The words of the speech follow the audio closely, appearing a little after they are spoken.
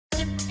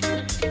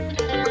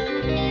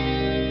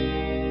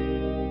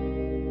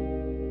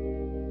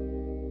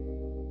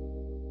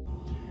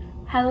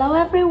Hello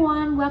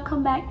everyone,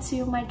 welcome back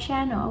to my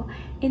channel.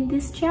 In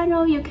this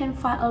channel, you can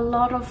find a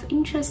lot of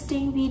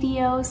interesting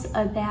videos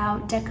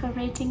about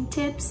decorating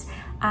tips,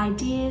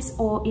 ideas,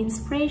 or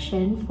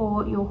inspiration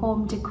for your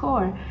home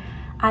decor.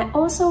 I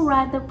also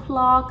write the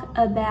blog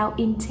about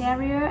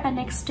interior and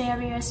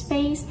exterior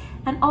space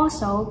and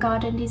also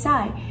garden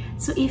design.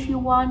 So if you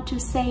want to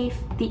save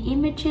the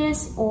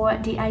images or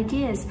the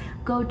ideas,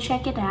 go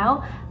check it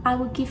out. I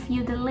will give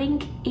you the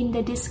link in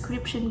the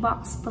description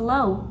box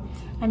below.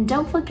 And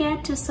don't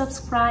forget to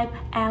subscribe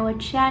our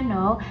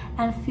channel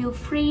and feel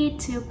free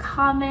to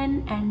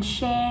comment and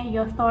share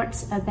your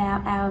thoughts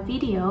about our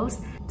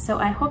videos. So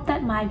I hope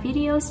that my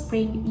videos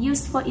bring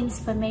useful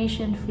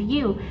information for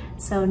you.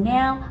 So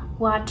now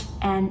watch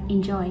and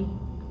enjoy.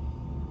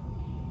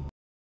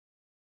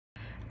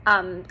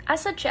 I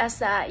suggest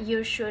that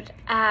you should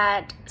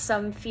add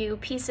some few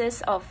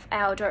pieces of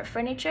outdoor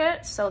furniture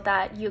so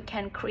that you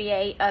can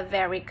create a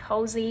very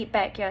cozy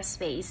backyard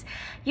space.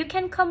 You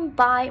can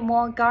combine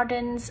more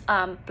gardens,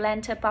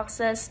 planter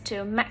boxes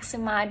to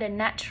maximize the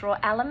natural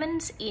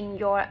elements in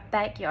your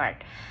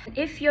backyard.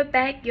 If your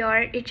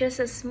backyard is just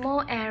a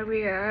small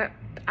area,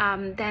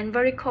 then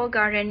vertical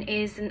garden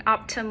is an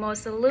optimal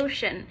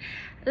solution.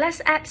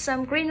 Let's add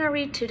some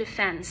greenery to the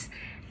fence.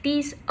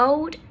 These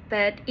old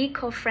but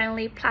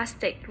eco-friendly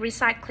plastic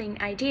recycling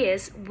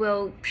ideas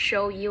will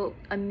show you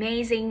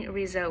amazing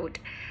result.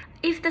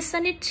 If the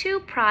sun is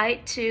too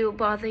bright to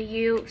bother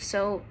you,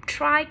 so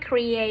try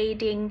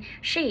creating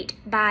shade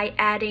by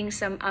adding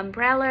some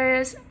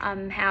umbrellas,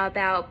 how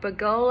about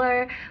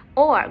pergola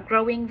or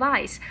growing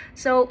vines.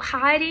 So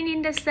hiding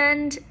in the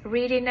sun,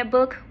 reading a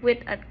book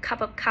with a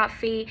cup of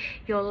coffee,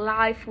 your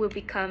life will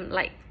become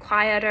like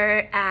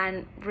quieter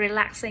and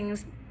relaxing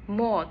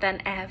more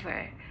than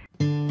ever.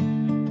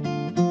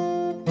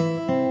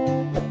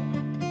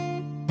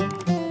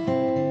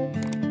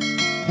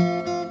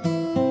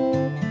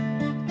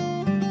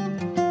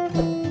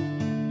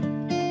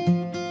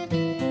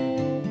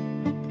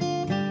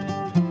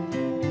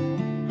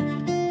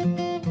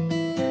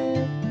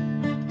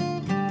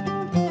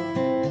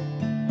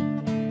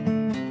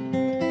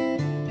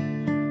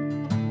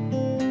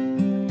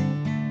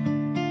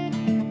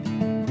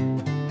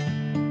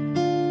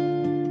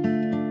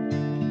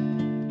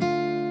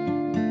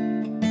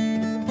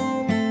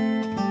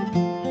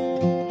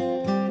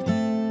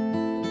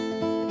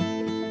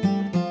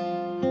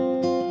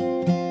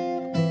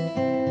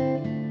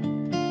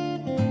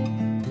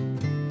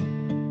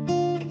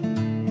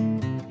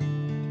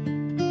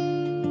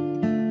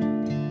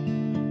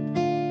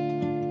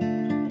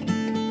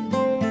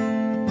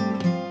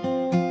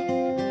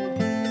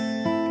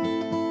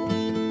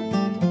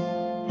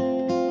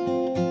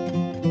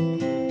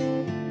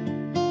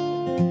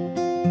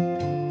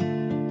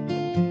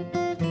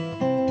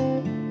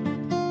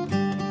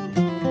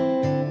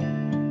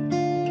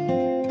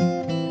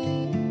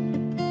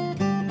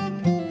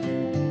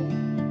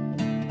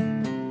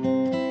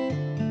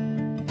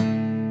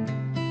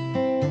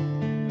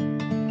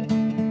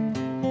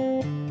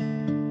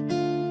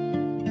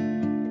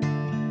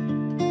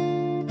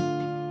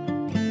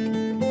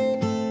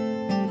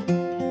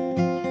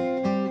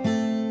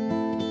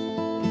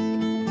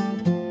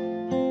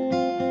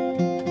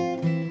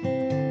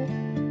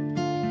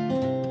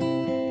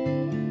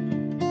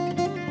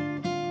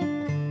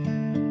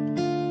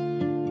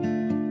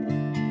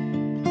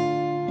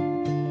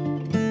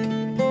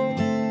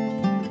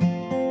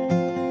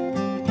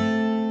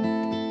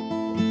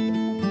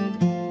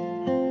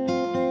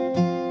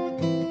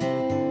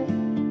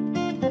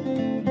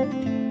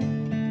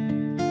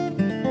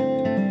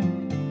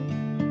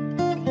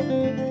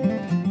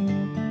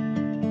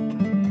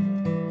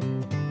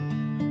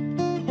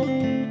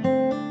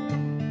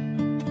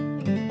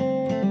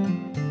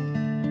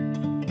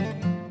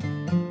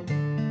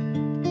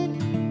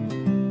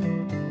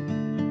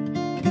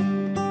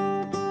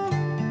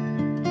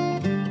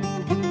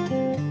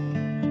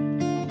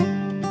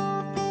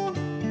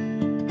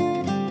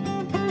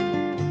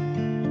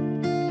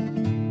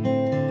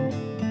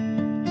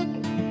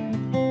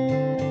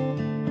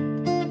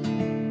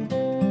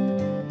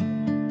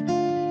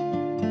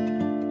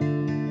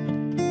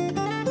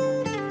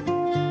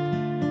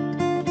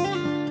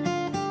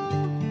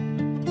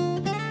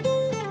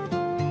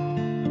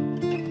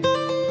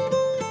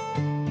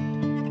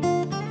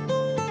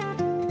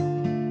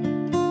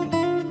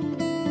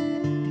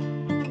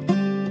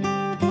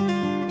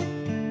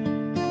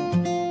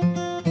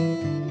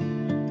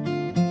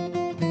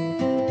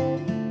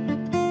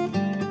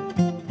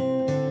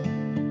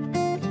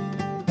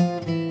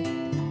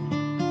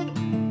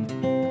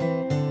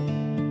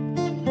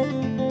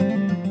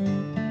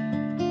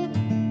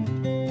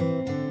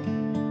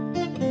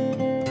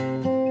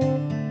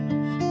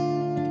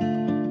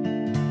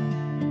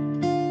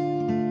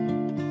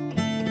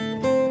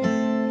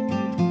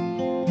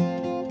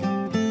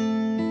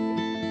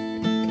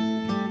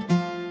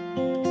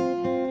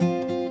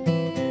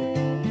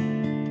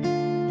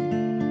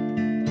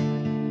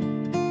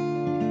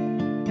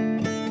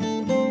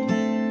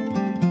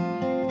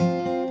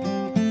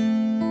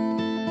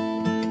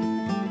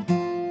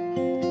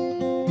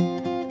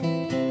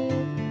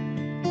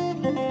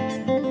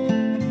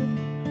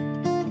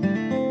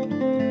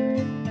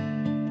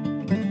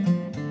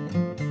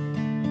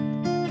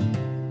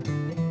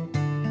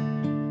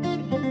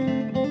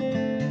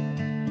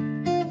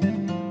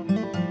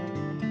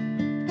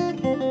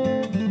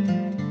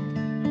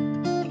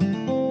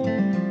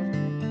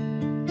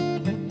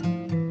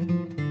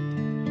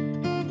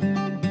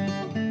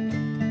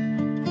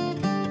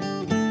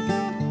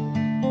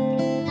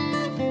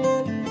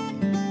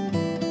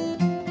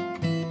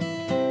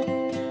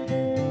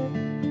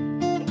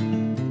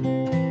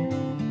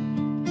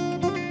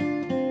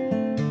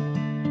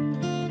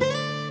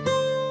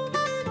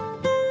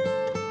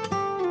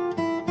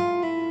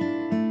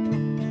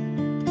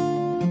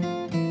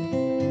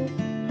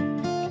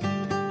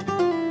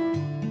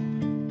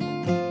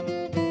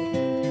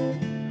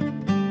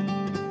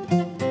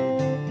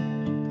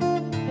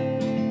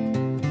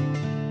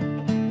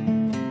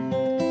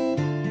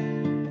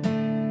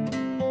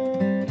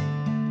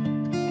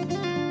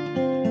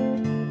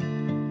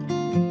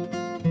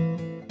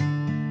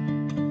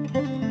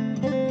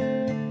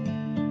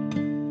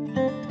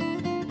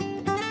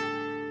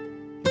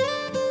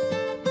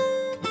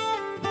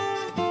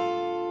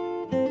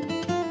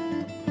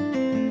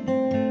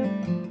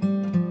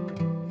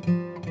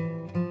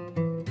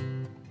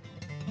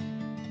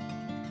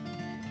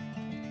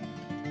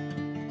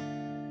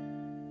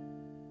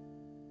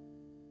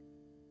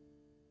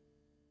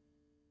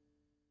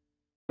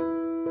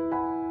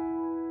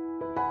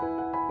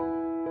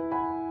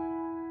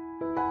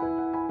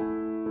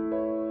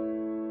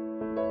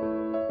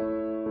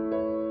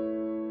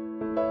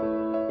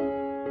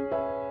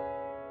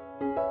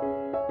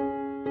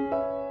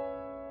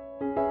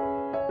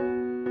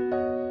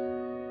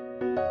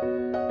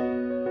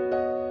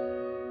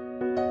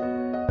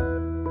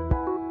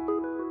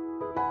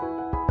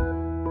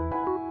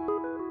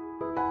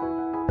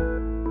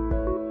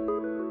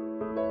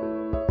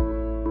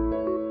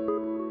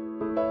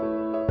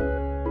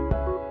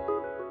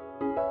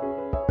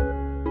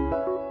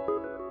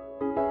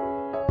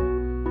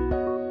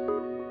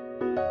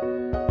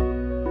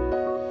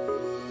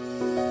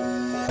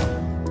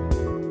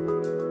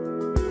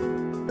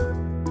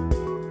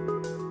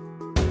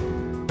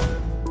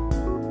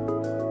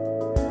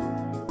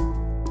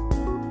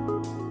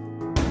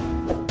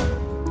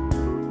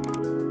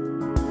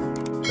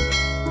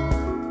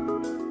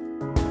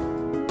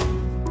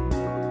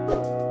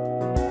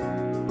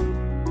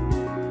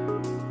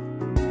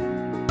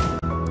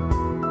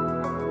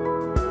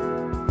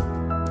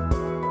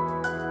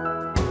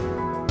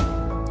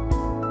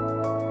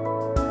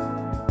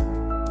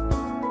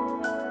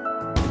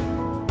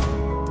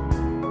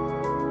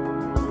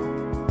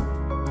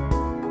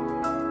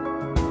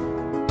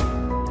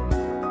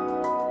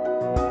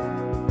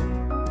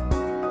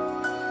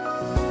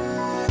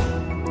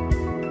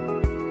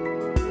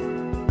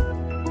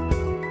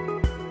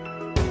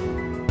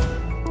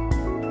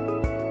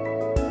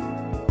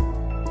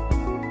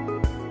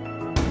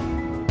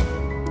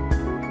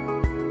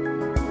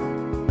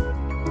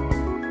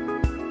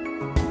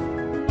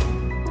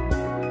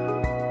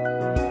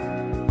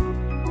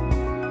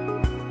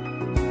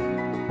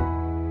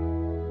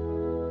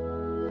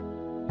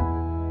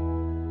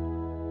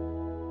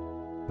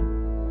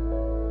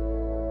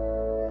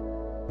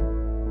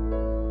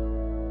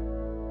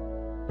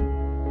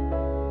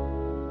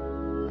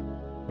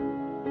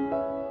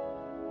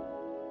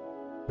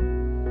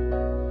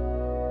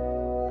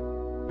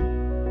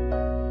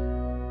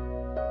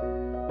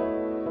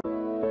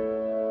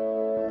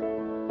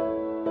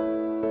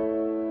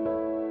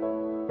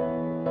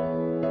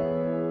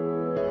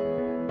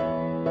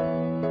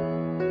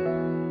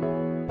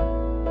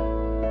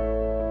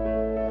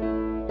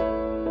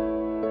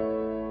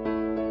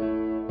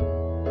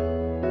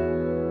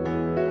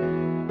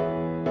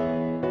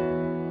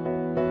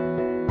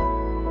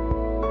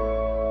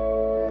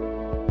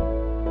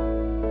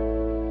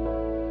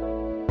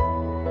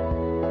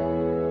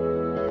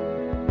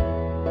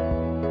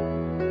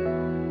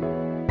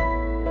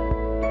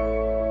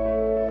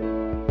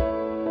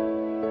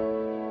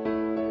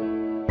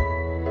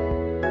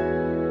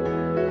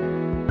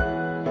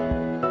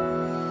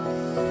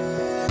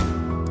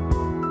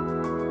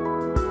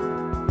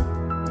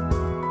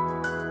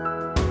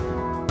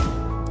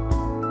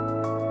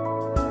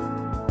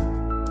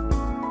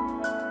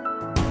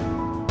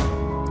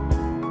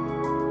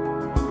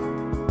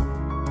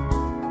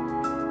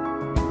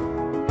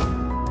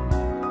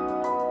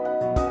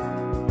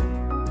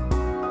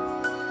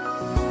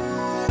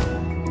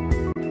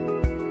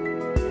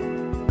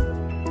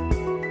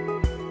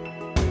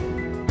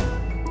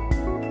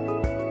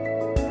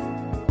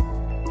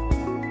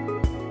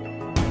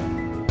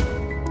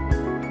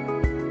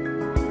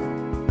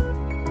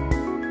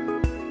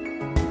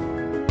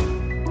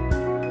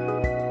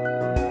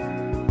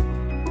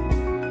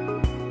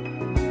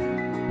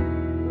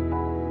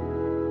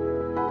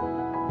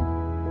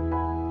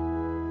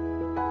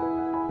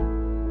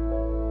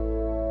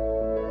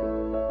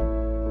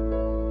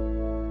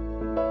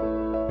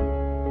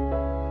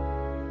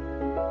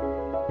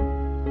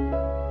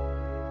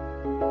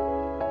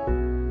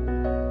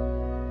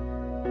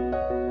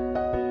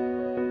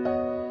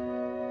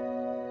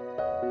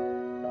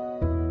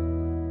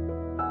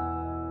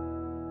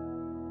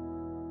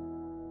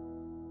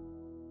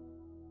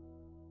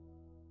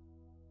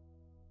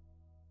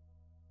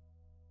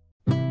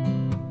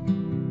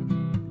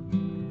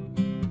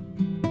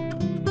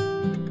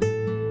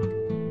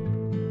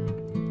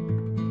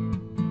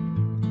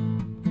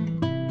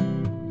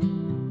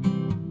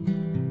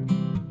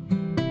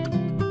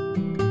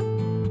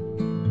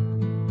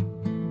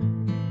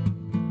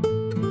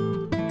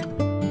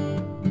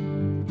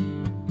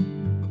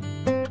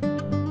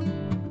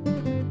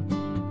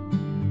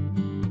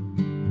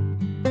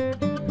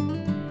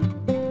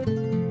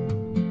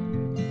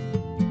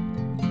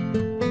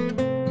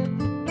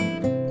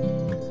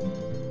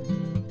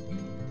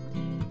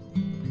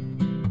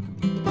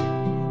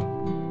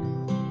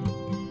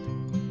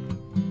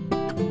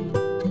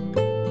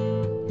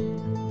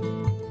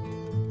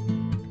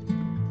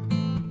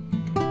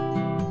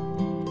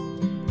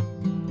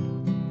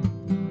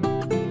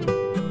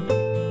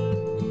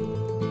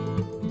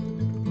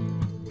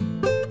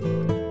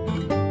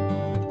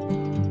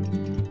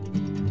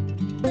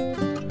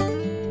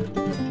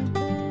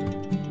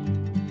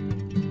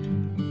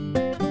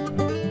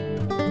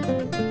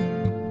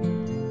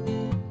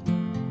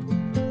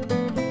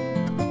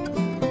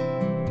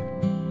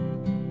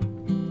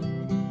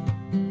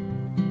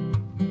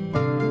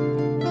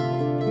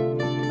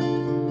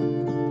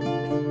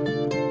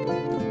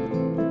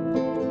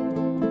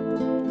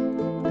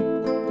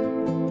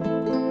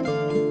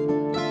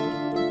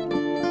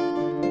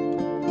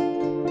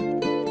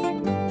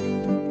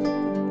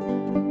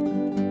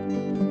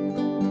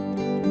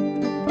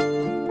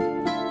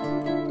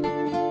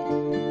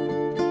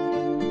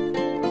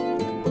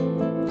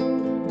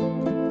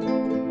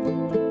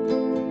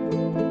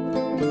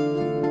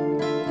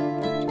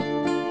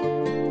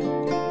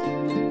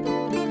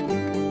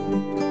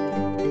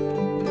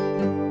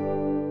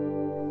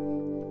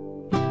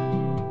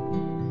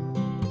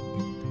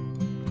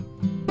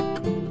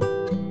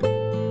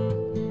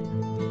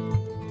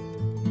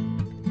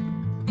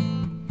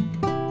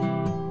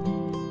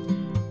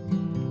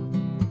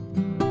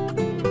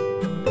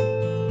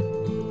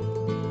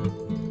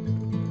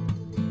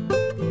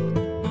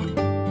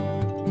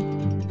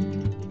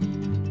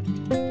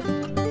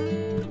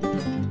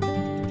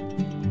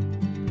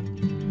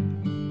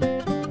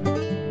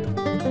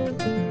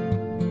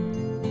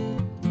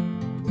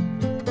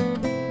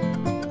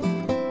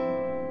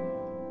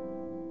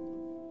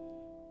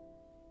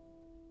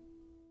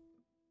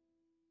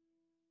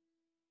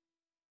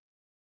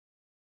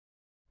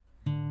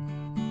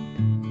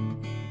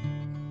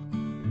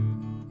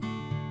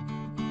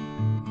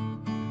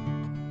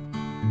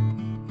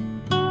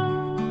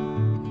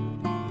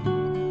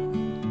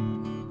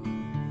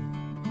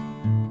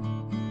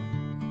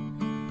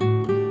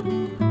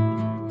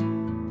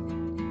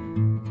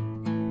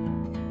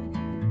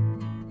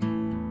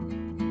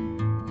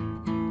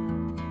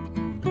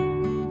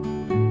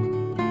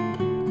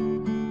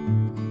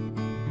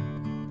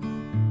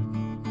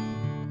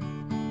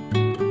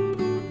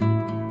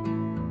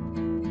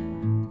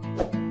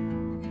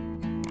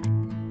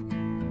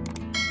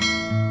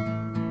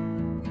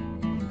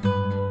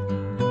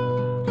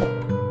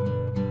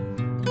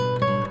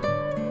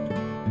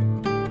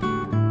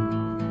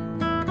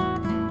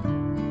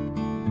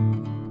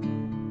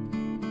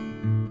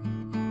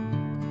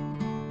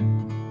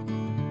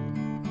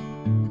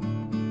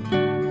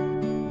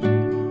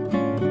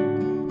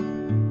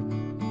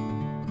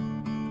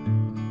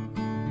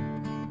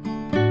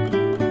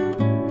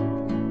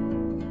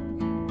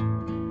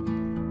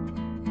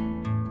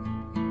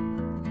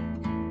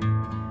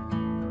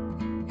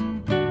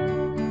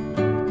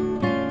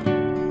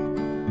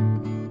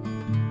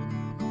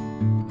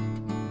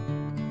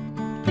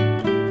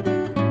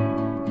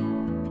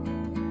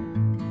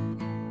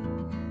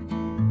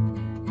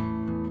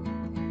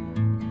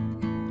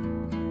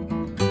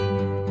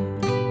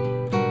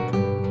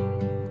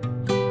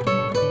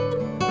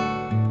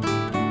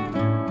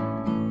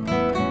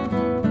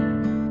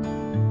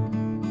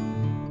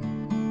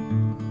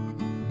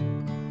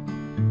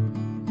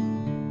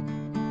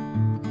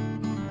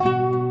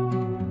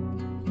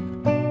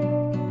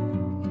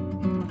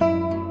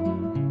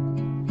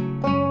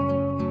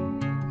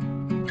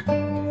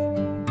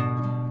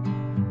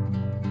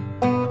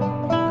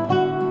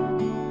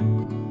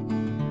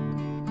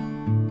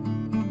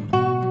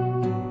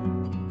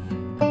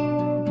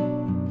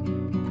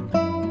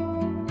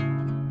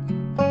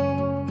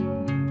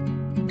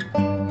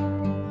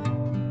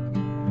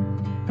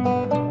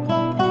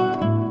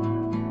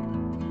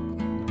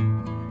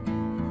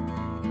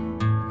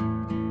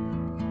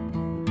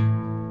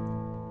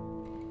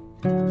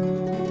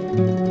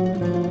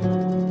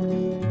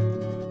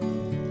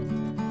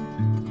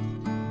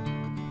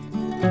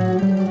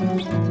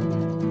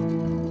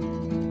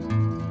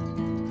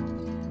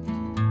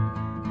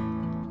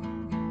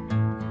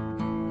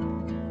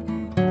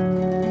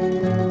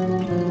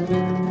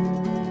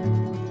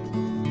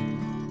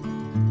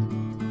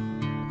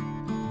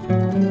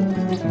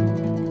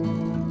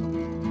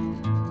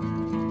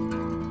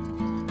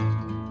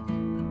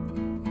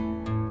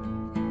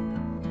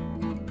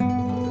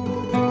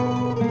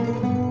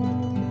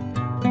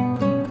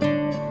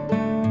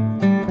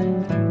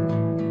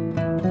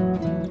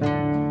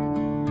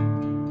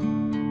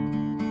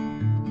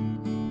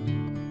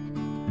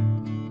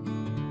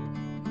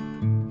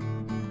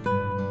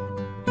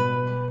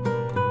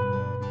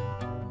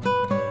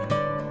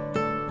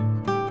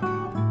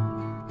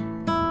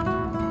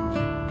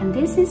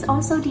 This is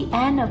also the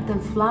end of the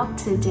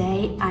vlog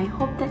today. I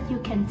hope that you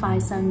can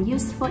find some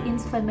useful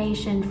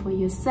information for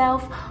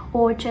yourself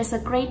or just a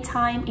great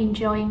time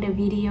enjoying the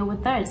video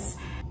with us.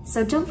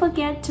 So don't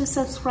forget to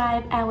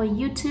subscribe our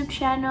YouTube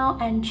channel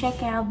and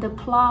check out the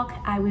blog.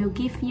 I will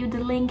give you the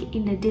link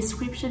in the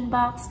description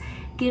box.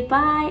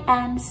 Goodbye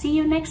and see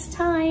you next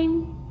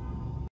time.